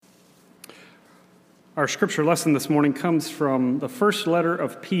Our scripture lesson this morning comes from the first letter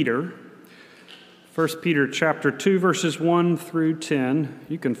of Peter, 1 Peter chapter 2, verses 1 through 10.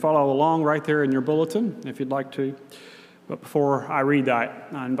 You can follow along right there in your bulletin if you'd like to. But before I read that,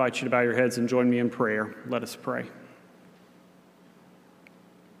 I invite you to bow your heads and join me in prayer. Let us pray.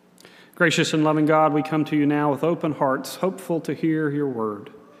 Gracious and loving God, we come to you now with open hearts, hopeful to hear your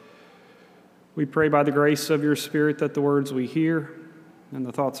word. We pray by the grace of your Spirit that the words we hear and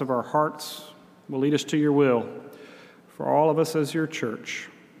the thoughts of our hearts will lead us to your will for all of us as your church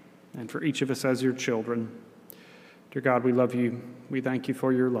and for each of us as your children. Dear God, we love you. We thank you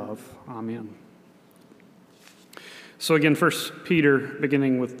for your love. Amen. So again, 1 Peter,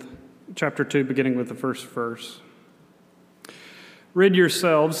 beginning with chapter 2, beginning with the first verse. Rid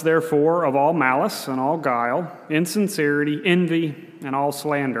yourselves, therefore, of all malice and all guile, insincerity, envy, and all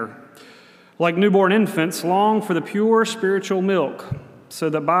slander. Like newborn infants, long for the pure spiritual milk, so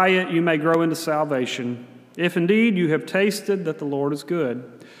that by it you may grow into salvation, if indeed you have tasted that the Lord is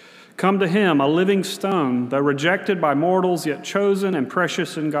good. Come to him, a living stone, though rejected by mortals, yet chosen and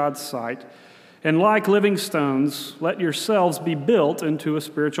precious in God's sight. And like living stones, let yourselves be built into a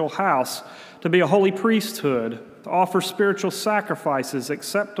spiritual house, to be a holy priesthood, to offer spiritual sacrifices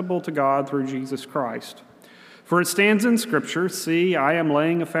acceptable to God through Jesus Christ. For it stands in Scripture, see, I am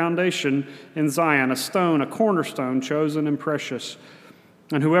laying a foundation in Zion, a stone, a cornerstone, chosen and precious.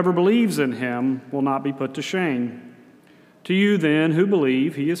 And whoever believes in him will not be put to shame. To you then who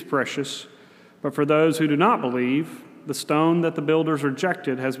believe, he is precious. But for those who do not believe, the stone that the builders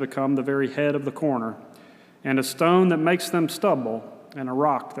rejected has become the very head of the corner, and a stone that makes them stumble, and a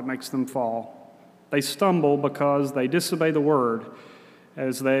rock that makes them fall. They stumble because they disobey the word,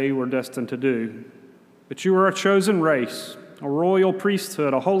 as they were destined to do. But you are a chosen race, a royal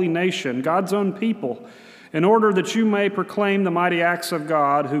priesthood, a holy nation, God's own people, in order that you may proclaim the mighty acts of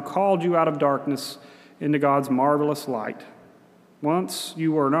God who called you out of darkness into God's marvelous light. Once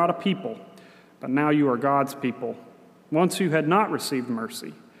you were not a people, but now you are God's people. Once you had not received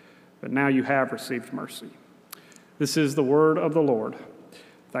mercy, but now you have received mercy. This is the word of the Lord.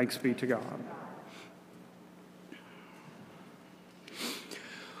 Thanks be to God.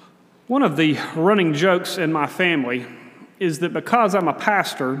 One of the running jokes in my family is that because I'm a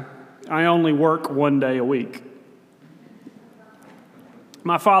pastor, I only work one day a week.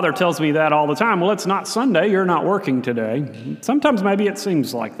 My father tells me that all the time. Well, it's not Sunday. You're not working today. Sometimes maybe it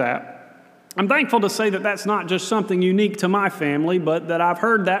seems like that. I'm thankful to say that that's not just something unique to my family, but that I've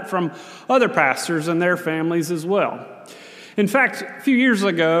heard that from other pastors and their families as well. In fact, a few years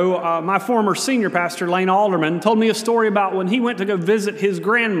ago, my former senior pastor, Lane Alderman, told me a story about when he went to go visit his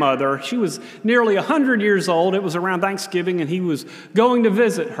grandmother. She was nearly 100 years old. It was around Thanksgiving, and he was going to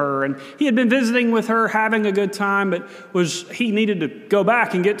visit her. And he had been visiting with her, having a good time, but he needed to go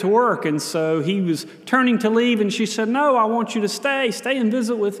back and get to work. And so he was turning to leave, and she said, "No, I want you to stay and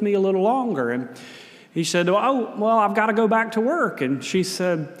visit with me a little longer." And he said, "Oh, well, I've got to go back to work." And she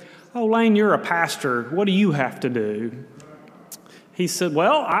said, "Oh, Lane, you're a pastor. What do you have to do?" He said,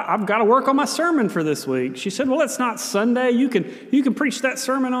 "Well, I've got to work on my sermon for this week." She said, "Well, it's not Sunday. You can preach that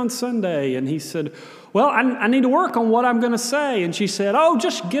sermon on Sunday." And he said, "Well, I need to work on what I'm going to say." And she said, "Oh,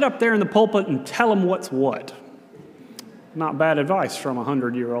 just get up there in the pulpit and tell them what's what." Not bad advice from a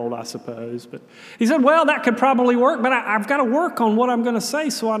 100-year-old, I suppose. But he said, "Well, that could probably work, but I've got to work on what I'm going to say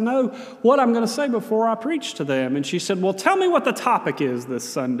so I know what I'm going to say before I preach to them." And she said, "Well, tell me what the topic is this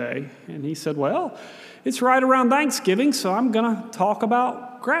Sunday." And he said, "Well, it's right around Thanksgiving, so I'm going to talk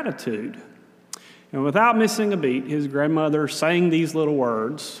about gratitude." And without missing a beat, his grandmother sang these little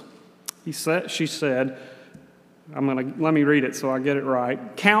words. She said, let me read it so I get it right.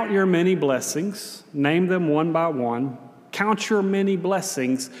 "Count your many blessings, name them one by one. Count your many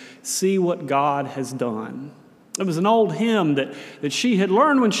blessings, see what God has done." It was an old hymn that she had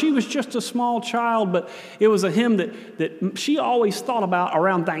learned when she was just a small child, but it was a hymn that she always thought about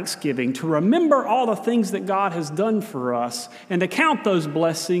around Thanksgiving, to remember all the things that God has done for us and to count those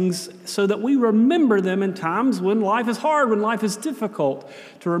blessings so that we remember them in times when life is hard, when life is difficult,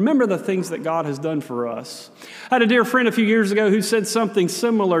 to remember the things that God has done for us. I had a dear friend a few years ago who said something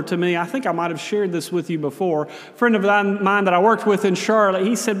similar to me. I think I might have shared this with you before. A friend of mine that I worked with in Charlotte,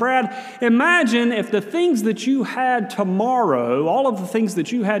 he said, "Brad, imagine if the things that you had tomorrow, all of the things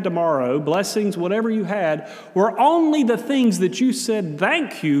that you had tomorrow, blessings, whatever you had, were only the things that you said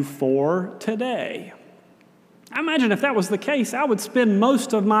thank you for today." I imagine if that was the case, I would spend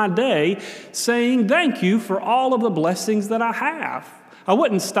most of my day saying thank you for all of the blessings that I have. I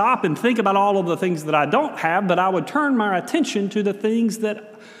wouldn't stop and think about all of the things that I don't have, but I would turn my attention to the things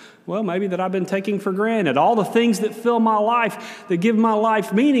that Well, maybe that I've been taking for granted. All the things that fill my life, that give my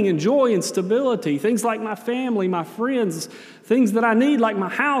life meaning and joy and stability. Things like my family, my friends, things that I need like my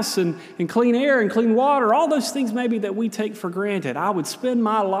house and clean air and clean water. All those things maybe that we take for granted. I would spend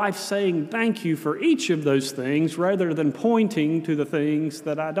my life saying thank you for each of those things rather than pointing to the things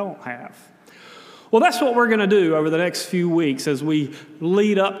that I don't have. Well, that's what we're going to do over the next few weeks as we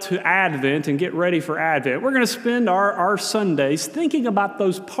lead up to Advent and get ready for Advent. We're going to spend our Sundays thinking about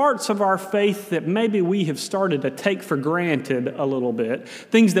those parts of our faith that maybe we have started to take for granted a little bit,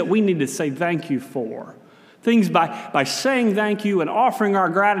 things that we need to say thank you for. Things by saying thank you and offering our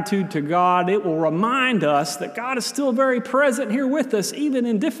gratitude to God, it will remind us that God is still very present here with us, even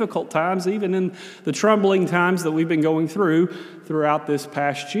in difficult times, even in the troubling times that we've been going throughout this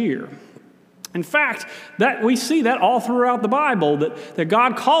past year. In fact, that we see that all throughout the Bible, that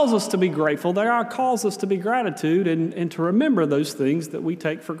God calls us to be grateful, that God calls us to be gratitude and to remember those things that we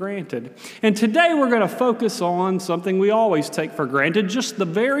take for granted. And today we're going to focus on something we always take for granted, just the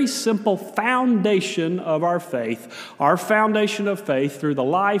very simple foundation of our foundation of faith through the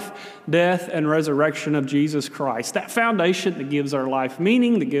life, death, and resurrection of Jesus Christ. That foundation that gives our life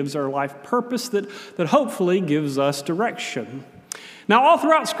meaning, that gives our life purpose, that hopefully gives us direction. Now, all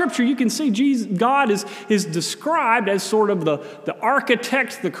throughout Scripture, you can see God is described as sort of the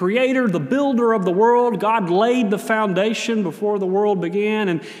architect, the creator, the builder of the world. God laid the foundation before the world began.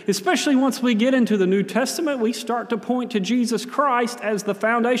 And especially once we get into the New Testament, we start to point to Jesus Christ as the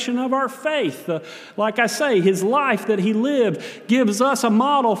foundation of our faith. Like I say, his life that he lived gives us a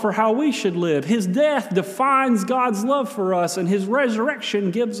model for how we should live. His death defines God's love for us, and his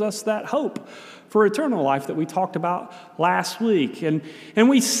resurrection gives us that hope for eternal life that we talked about last week. And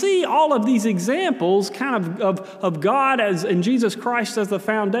we see all of these examples kind of God and Jesus Christ as the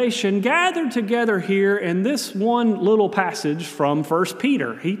foundation gathered together here in this one little passage from 1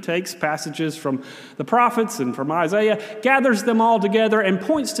 Peter. He takes passages from the prophets and from Isaiah, gathers them all together and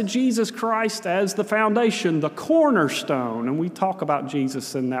points to Jesus Christ as the foundation, the cornerstone. And we talk about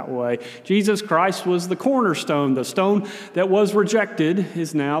Jesus in that way. Jesus Christ was the cornerstone. The stone that was rejected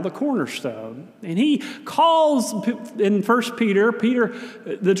is now the cornerstone. And he calls in 1 Peter,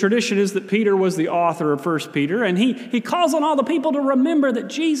 the tradition is that Peter was the author of 1 Peter, and he calls on all the people to remember that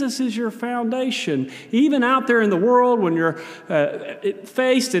Jesus is your foundation. Even out there in the world when you're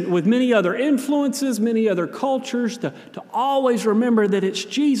faced with many other influences, many other cultures, to always remember that it's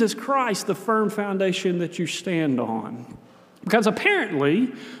Jesus Christ, the firm foundation that you stand on. Because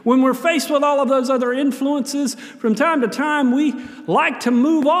apparently, when we're faced with all of those other influences, from time to time, we like to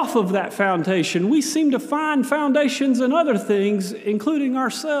move off of that foundation. We seem to find foundations in other things, including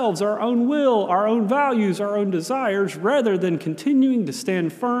ourselves, our own will, our own values, our own desires, rather than continuing to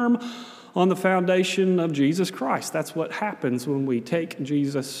stand firm on the foundation of Jesus Christ. That's what happens when we take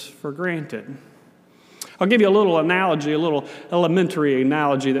Jesus for granted. I'll give you a little analogy, a little elementary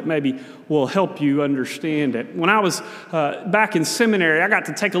analogy that maybe will help you understand it. When I was back in seminary, I got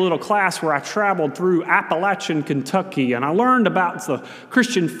to take a little class where I traveled through Appalachian, Kentucky, and I learned about the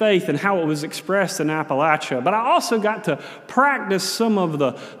Christian faith and how it was expressed in Appalachia. But I also got to practice some of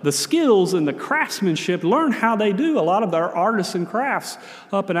the skills and the craftsmanship, learn how they do a lot of their artisan crafts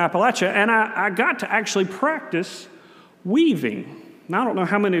up in Appalachia. And I got to actually practice weaving. Now, I don't know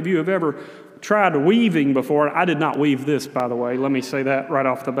how many of you have ever tried weaving before. I did not weave this, by the way. Let me say that right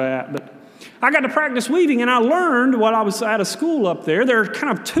off the bat. But I got to practice weaving, and I learned while I was at a school up there, there are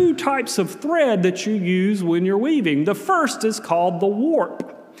kind of two types of thread that you use when you're weaving. The first is called the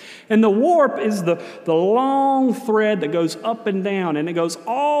warp. And the warp is the long thread that goes up and down, and it goes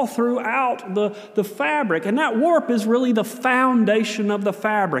all throughout the fabric. And that warp is really the foundation of the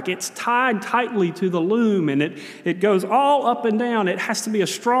fabric. It's tied tightly to the loom, and it goes all up and down. It has to be a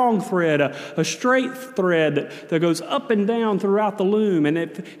strong thread, a straight thread that goes up and down throughout the loom. And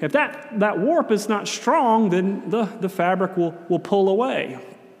if that warp is not strong, then the fabric will pull away.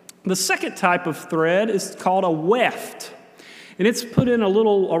 The second type of thread is called a weft. And it's put in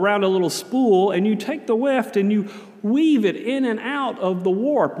around a little spool, and you take the weft and you weave it in and out of the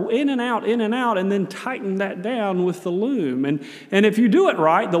warp, in and out, and then tighten that down with the loom. And if you do it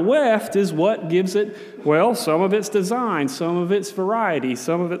right, the weft is what gives it, well, some of its design, some of its variety,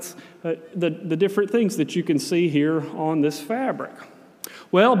 some of its the different things that you can see here on this fabric.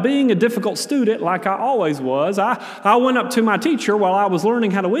 Well, being a difficult student, like I always was, I went up to my teacher while I was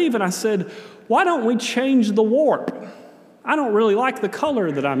learning how to weave, and I said, why don't we change the warp? I don't really like the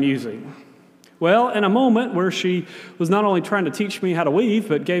color that I'm using. Well, in a moment where she was not only trying to teach me how to weave,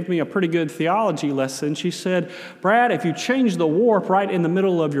 but gave me a pretty good theology lesson, she said, Brad, if you change the warp right in the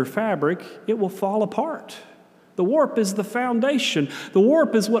middle of your fabric, it will fall apart. The warp is the foundation. The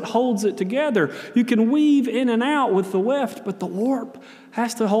warp is what holds it together. You can weave in and out with the weft, but the warp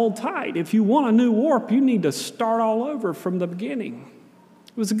has to hold tight. If you want a new warp, you need to start all over from the beginning.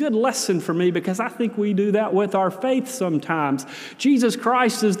 It was a good lesson for me because I think we do that with our faith sometimes. Jesus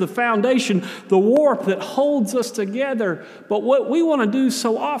Christ is the foundation, the warp that holds us together. But what we want to do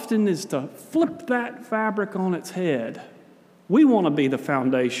so often is to flip that fabric on its head. We want to be the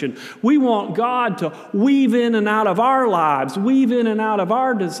foundation. We want God to weave in and out of our lives, weave in and out of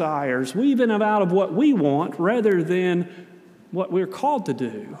our desires, weave in and out of what we want rather than what we're called to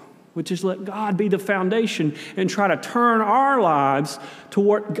do, which is let God be the foundation and try to turn our lives to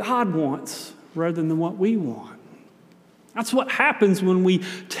what God wants rather than what we want. That's what happens when we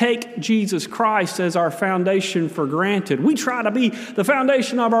take Jesus Christ as our foundation for granted. We try to be the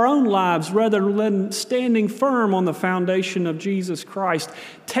foundation of our own lives rather than standing firm on the foundation of Jesus Christ,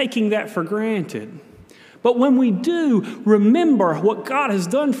 taking that for granted. But when we do remember what God has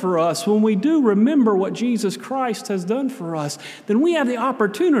done for us, when we do remember what Jesus Christ has done for us, then we have the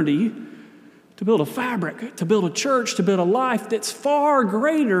opportunity to build a fabric, to build a church, to build a life that's far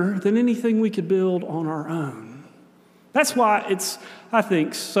greater than anything we could build on our own. That's why it's, I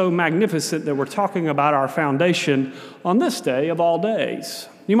think, so magnificent that we're talking about our foundation on this day of all days.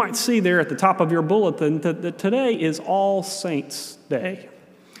 You might see there at the top of your bulletin that today is All Saints' Day.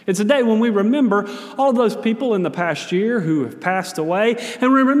 It's a day when we remember all of those people in the past year who have passed away,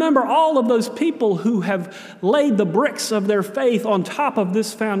 and we remember all of those people who have laid the bricks of their faith on top of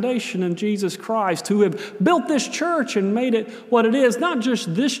this foundation in Jesus Christ, who have built this church and made it what it is, not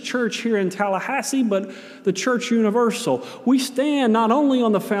just this church here in Tallahassee, but the Church Universal. We stand not only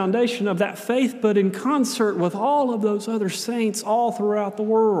on the foundation of that faith, but in concert with all of those other saints all throughout the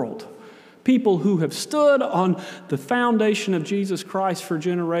world. People who have stood on the foundation of Jesus Christ for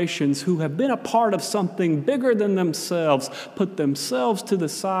generations, who have been a part of something bigger than themselves, put themselves to the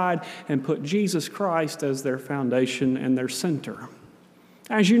side and put Jesus Christ as their foundation and their center.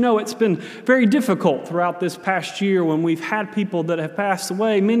 As you know, it's been very difficult throughout this past year when we've had people that have passed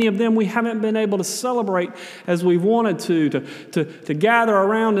away. Many of them we haven't been able to celebrate as we've wanted to gather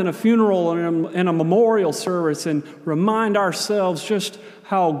around in a funeral and in a memorial service and remind ourselves just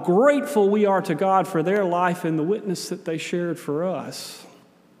how grateful we are to God for their life and the witness that they shared for us.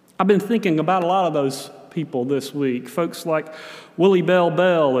 I've been thinking about a lot of those people this week, folks like Willie Bell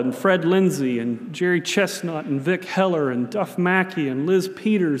Bell and Fred Lindsay and Jerry Chestnut and Vic Heller and Duff Mackey and Liz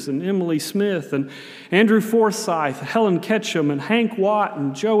Peters and Emily Smith and Andrew Forsyth, Helen Ketchum and Hank Watt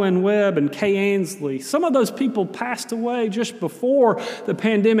and Joanne Webb and Kay Ansley. Some of those people passed away just before the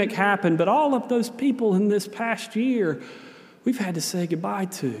pandemic happened, but all of those people in this past year we've had to say goodbye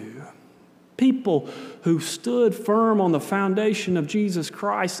to. People who stood firm on the foundation of Jesus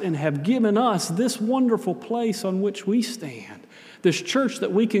Christ and have given us this wonderful place on which we stand. This church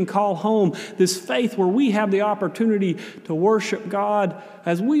that we can call home, this faith where we have the opportunity to worship God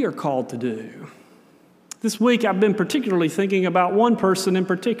as we are called to do. This week I've been particularly thinking about one person in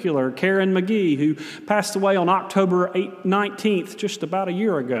particular, Karen McGee, who passed away on October 19th, just about a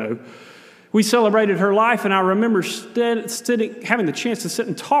year ago. We celebrated her life, and I remember having the chance to sit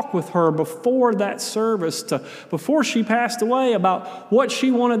and talk with her before that service, before she passed away, about what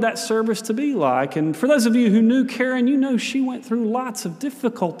she wanted that service to be like. And for those of you who knew Karen, you know she went through lots of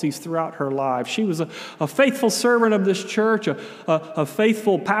difficulties throughout her life. She was a faithful servant of this church, a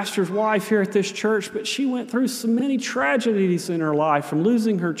faithful pastor's wife here at this church, but she went through so many tragedies in her life, from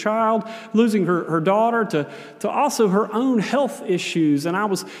losing her child, losing her daughter, to also her own health issues. And I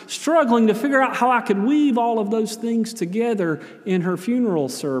was struggling to figure out how I could weave all of those things together in her funeral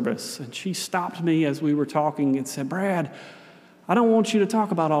service. And she stopped me as we were talking and said, "Brad, I don't want you to talk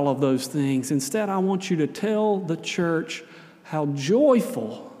about all of those things. Instead, I want you to tell the church how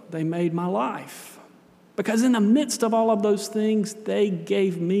joyful they made my life. Because in the midst of all of those things, they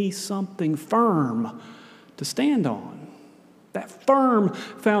gave me something firm to stand on. That firm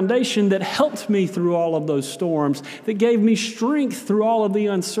foundation that helped me through all of those storms, that gave me strength through all of the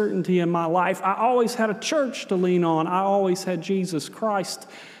uncertainty in my life. I always had a church to lean on. I always had Jesus Christ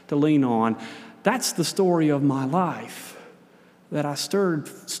to lean on. That's the story of my life, that I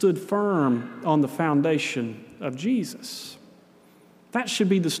stood firm on the foundation of Jesus. That should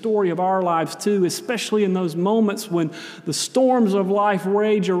be the story of our lives too, especially in those moments when the storms of life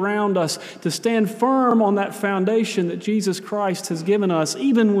rage around us, to stand firm on that foundation that Jesus Christ has given us,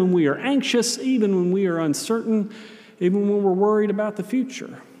 even when we are anxious, even when we are uncertain, even when we're worried about the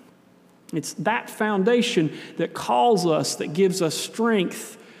future. It's that foundation that calls us, that gives us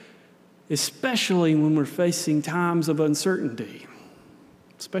strength, especially when we're facing times of uncertainty,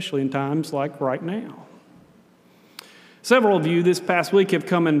 especially in times like right now. Several of you this past week have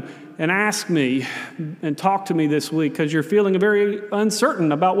come and asked me and talked to me this week because you're feeling very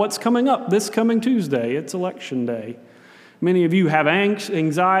uncertain about what's coming up this coming Tuesday. It's election day. Many of you have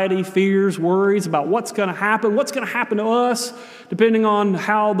anxiety, fears, worries about what's going to happen to us, depending on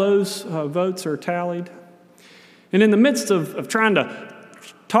how those votes are tallied. And in the midst of trying to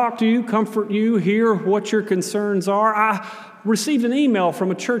talk to you, comfort you, hear what your concerns are, I received an email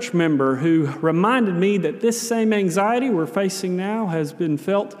from a church member who reminded me that this same anxiety we're facing now has been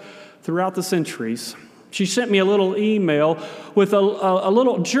felt throughout the centuries. She sent me a little email with a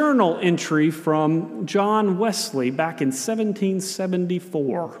little journal entry from John Wesley back in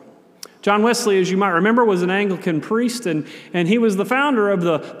 1774. John Wesley, as you might remember, was an Anglican priest, and he was the founder of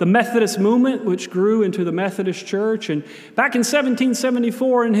the Methodist movement, which grew into the Methodist Church. And back in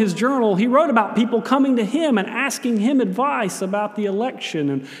 1774, in his journal, he wrote about people coming to him and asking him advice about the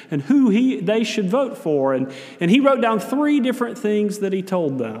election and who they should vote for. And he wrote down 3 different things that he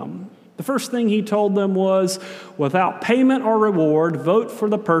told them. The first thing he told them was, without payment or reward, vote for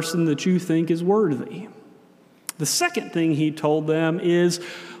the person that you think is worthy. The second thing he told them is,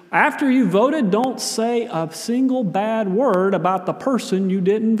 after you voted, don't say a single bad word about the person you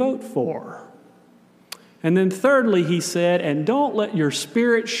didn't vote for. And then thirdly, he said, and don't let your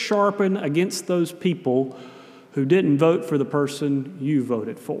spirit sharpen against those people who didn't vote for the person you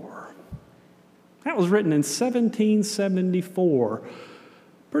voted for. That was written in 1774.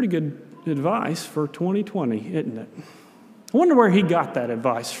 Pretty good advice for 2020, isn't it? I wonder where he got that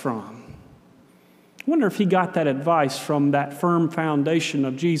advice from. I wonder if he got that advice from that firm foundation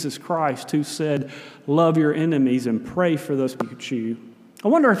of Jesus Christ who said, love your enemies and pray for those who hate you. I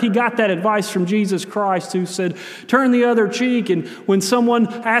wonder if he got that advice from Jesus Christ who said, turn the other cheek, and when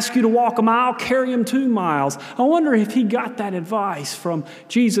someone asks you to walk a mile, carry them 2 miles. I wonder if he got that advice from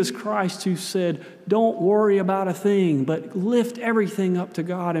Jesus Christ who said, don't worry about a thing, but lift everything up to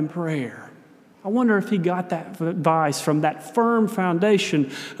God in prayer. I wonder if he got that advice from that firm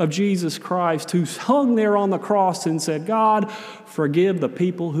foundation of Jesus Christ who hung there on the cross and said, God, forgive the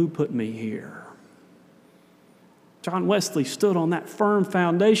people who put me here. John Wesley stood on that firm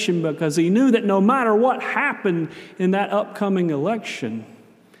foundation because he knew that no matter what happened in that upcoming election,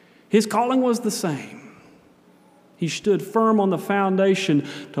 his calling was the same. He stood firm on the foundation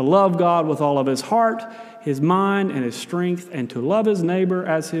to love God with all of his heart, his mind, and his strength, and to love his neighbor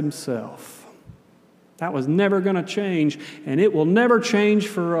as himself. That was never going to change, and it will never change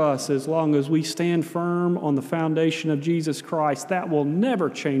for us as long as we stand firm on the foundation of Jesus Christ. That will never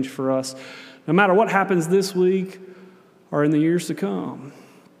change for us, no matter what happens this week or in the years to come.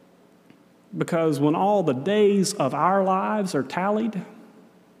 Because when all the days of our lives are tallied,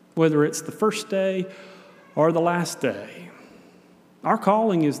 whether it's the first day or the last day, our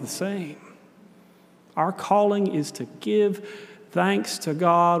calling is the same. Our calling is to give thanks to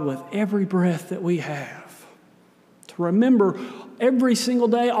God with every breath that we have. To remember every single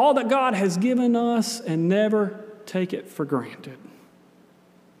day all that God has given us and never take it for granted.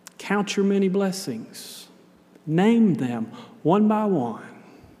 Count your many blessings. Name them one by one.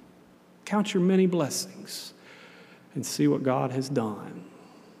 Count your many blessings and see what God has done.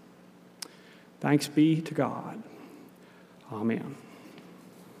 Thanks be to God. Amen.